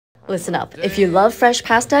Listen up, if you love fresh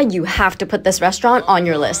pasta, you have to put this restaurant on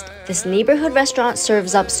your list. This neighborhood restaurant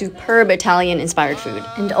serves up superb Italian-inspired food.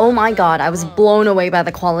 And oh my god, I was blown away by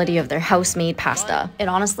the quality of their house-made pasta. It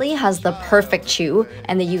honestly has the perfect chew,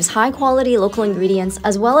 and they use high-quality local ingredients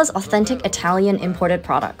as well as authentic Italian imported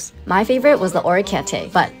products. My favorite was the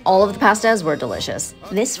Orecchiette, but all of the pastas were delicious.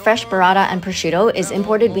 This fresh burrata and prosciutto is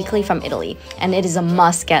imported weekly from Italy, and it is a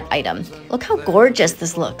must-get item. Look how gorgeous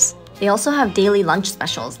this looks. They also have daily lunch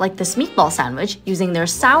specials like this meatball sandwich using their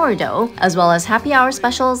sourdough, as well as happy hour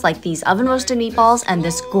specials like these oven-roasted meatballs and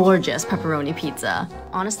this gorgeous pepperoni pizza.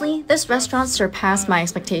 Honestly, this restaurant surpassed my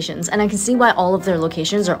expectations, and I can see why all of their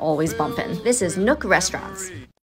locations are always bumpin'. This is Nook Restaurants.